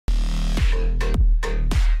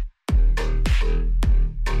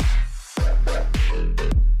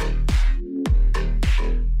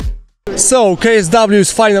So, KSW is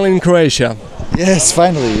finally in Croatia. Yes,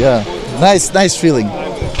 finally, yeah. Nice feeling.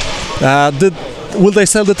 Will they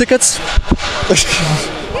sell the tickets?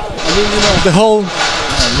 The whole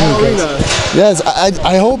arena? Yes,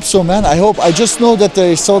 I hope so, man. I just know that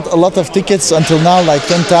they sold a lot of tickets until now, like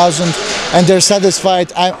 10,000, and they're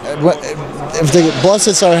satisfied. If the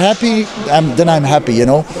bosses are happy, then I'm happy, you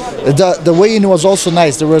know. The weigh-in was also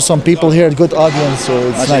nice. There were some people here, good audience, so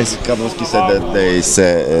it's nice. Kablowski said that they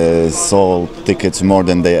sold tickets more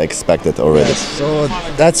than they expected already. Yes, so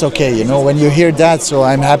that's okay, you know, when you hear that, so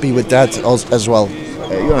I'm happy with that as well.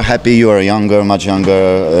 You are happy, you are younger, much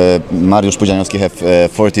younger. Mariusz Pudzianowski have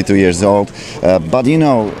 42 years old. But you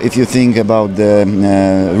know, if you think about the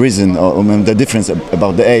reason or the difference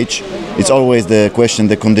about the age, it's always the question,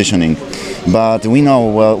 the conditioning. But we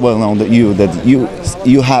know well known that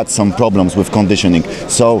you had some problems with conditioning.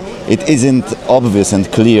 So it isn't obvious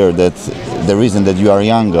and clear that the reason that you are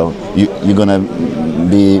younger, you're gonna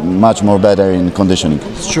be much more better in conditioning.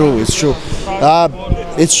 It's true.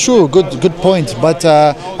 It's true. Good point. But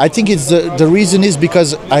I think it's the reason is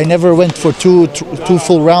because I never went for two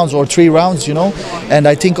full rounds or 3 rounds, you know, and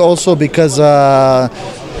I think also because I'd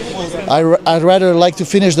rather like to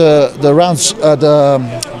finish the rounds,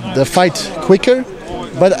 the fight quicker.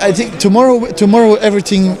 But I think tomorrow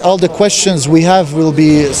everything, all the questions we have will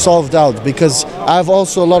be solved out, because I have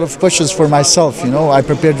also a lot of questions for myself. You know, I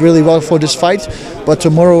prepared really well for this fight, but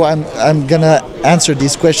tomorrow I'm gonna answer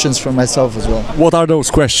these questions for myself as well. What are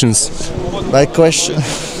those questions? My question.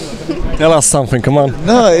 Tell us something. Come on.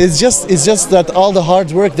 No, it's just that all the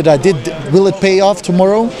hard work that I did, will it pay off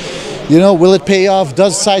tomorrow? You know, will it pay off?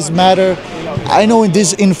 Does size matter? I know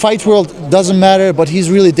in fight world doesn't matter, but he's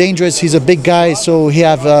really dangerous. He's a big guy, so he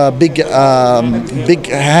have big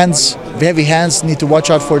hands, heavy hands. Need to watch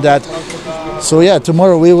out for that. So yeah,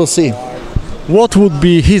 tomorrow we will see. What would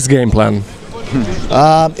be his game plan?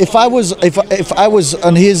 If I was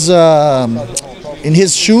on his in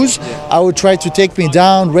his shoes, I would try to take me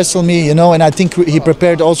down, wrestle me, you know. And I think he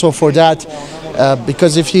prepared also for that.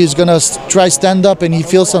 Because if he's gonna try stand up and he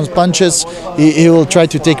feels some punches, he will try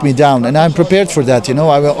to take me down, and I'm prepared for that. You know,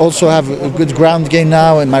 I will also have a good ground game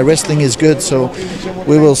now, and my wrestling is good, so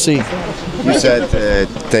we will see. You said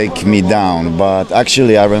take me down, but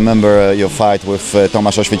actually I remember your fight with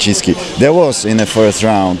Tomasz Oświeciński. There was in the first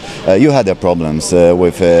round you had problems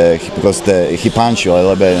with because he punched you a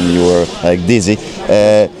little bit and you were like dizzy.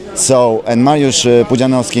 So, and Mariusz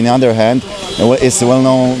Pudzianowski, on the other hand, is well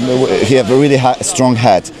known. He have a really strong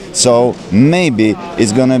head. So maybe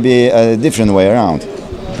it's gonna be a different way around.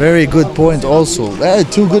 Very good point. Also,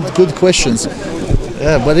 two good questions.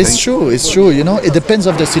 Yeah, but it's true. It's true. You know, it depends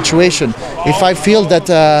on the situation. If I feel that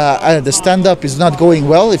the stand-up is not going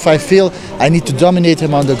well, if I feel I need to dominate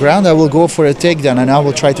him on the ground, I will go for a takedown and I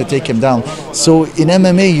will try to take him down. So in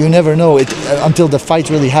MMA, you never know it until the fight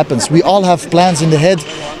really happens. We all have plans in the head,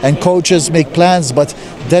 and coaches make plans. But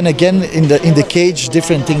then again, in the cage,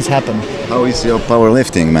 different things happen. How is your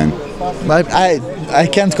powerlifting, man? I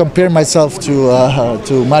can't compare myself to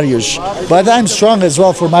Mariusz, but I'm strong as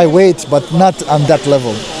well for my weight, but not on that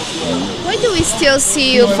level. Why do we still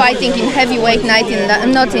see you fighting in heavyweight,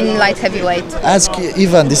 not in light heavyweight? Ask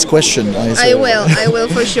Ivan this question. I will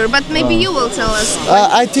for sure, but maybe you will tell us.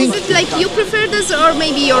 I think. Is it like you prefer this, or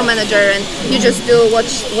maybe your manager and you just do what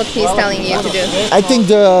he's telling you to do? I think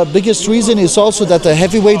the biggest reason is also that the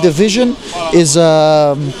heavyweight division is.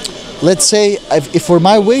 Let's say if for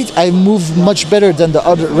my weight, I move much better than the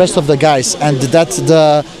rest of the guys, and that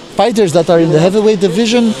the fighters that are in the heavyweight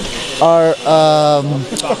division are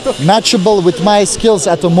matchable with my skills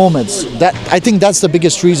at the moment. That I think that's the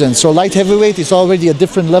biggest reason. So light heavyweight is already a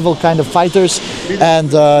different level kind of fighters,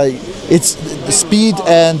 and it's speed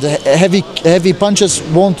and heavy punches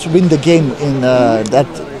won't win the game in that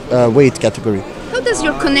weight category. How does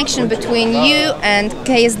your connection between you and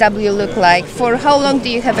KSW look like? For how long do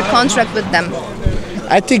you have a contract with them?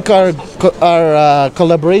 I think our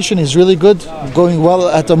collaboration is really good, going well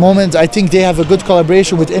at the moment. I think they have a good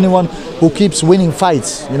collaboration with anyone who keeps winning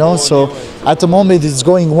fights, you know. So at the moment it's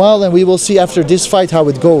going well, and we will see after this fight how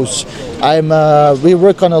it goes. We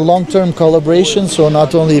work on a long-term collaboration, so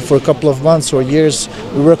not only for a couple of months or years.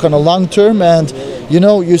 We work on a long-term, and you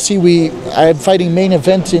know, you see, I'm fighting main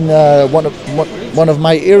event in one of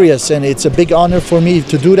my areas, and it's a big honor for me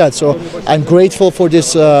to do that. So I'm grateful for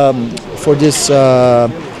this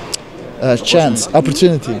chance,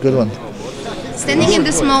 opportunity. Good one. Standing in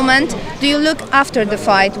this moment, do you look after the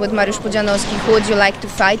fight with Mariusz Pudzianowski? Who would you like to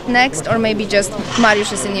fight next, or maybe just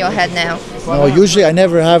Mariusz is in your head now? No, usually I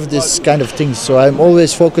never have this kind of things, so I'm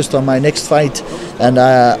always focused on my next fight, and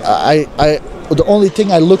the only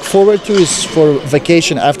thing I look forward to is for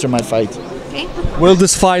vacation after my fight. Okay. Will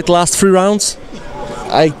this fight last 3 rounds?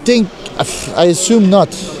 I assume not,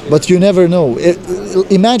 but you never know.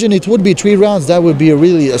 Imagine it would be 3 rounds. That would be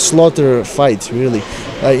really a slaughter fight, really.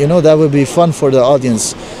 You know, that would be fun for the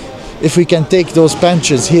audience. If we can take those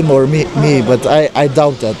punches, him or me, but I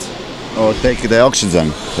doubt that. Or take the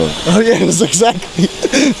oxygen. So. Oh yes, exactly.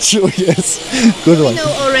 True, yes. Good one. You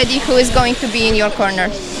know already who is going to be in your corner.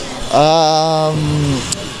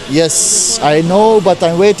 Yes, I know, but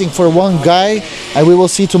I'm waiting for one guy, and we will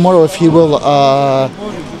see tomorrow if he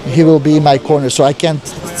will be in my corner. So I can't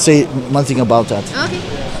say nothing about that. Okay.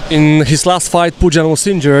 In his last fight, Pudzian was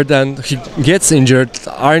injured and he gets injured.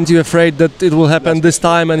 Aren't you afraid that it will happen this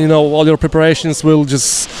time and, you know, all your preparations will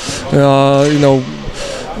just, you know,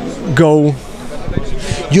 go?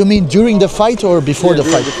 You mean during the fight or before the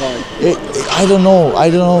fight? I don't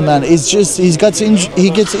know, man. It's just he gets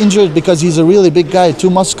injured because he's a really big guy, too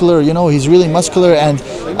muscular. You know, he's really muscular, and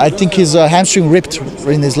I think his hamstring ripped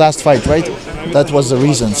in his last fight, right? That was the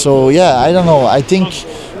reason. So yeah, I don't know. I think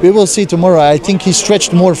we will see tomorrow. I think he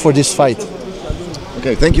stretched more for this fight.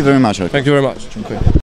 Okay, thank you very much. Erko. Thank you very much. Okay.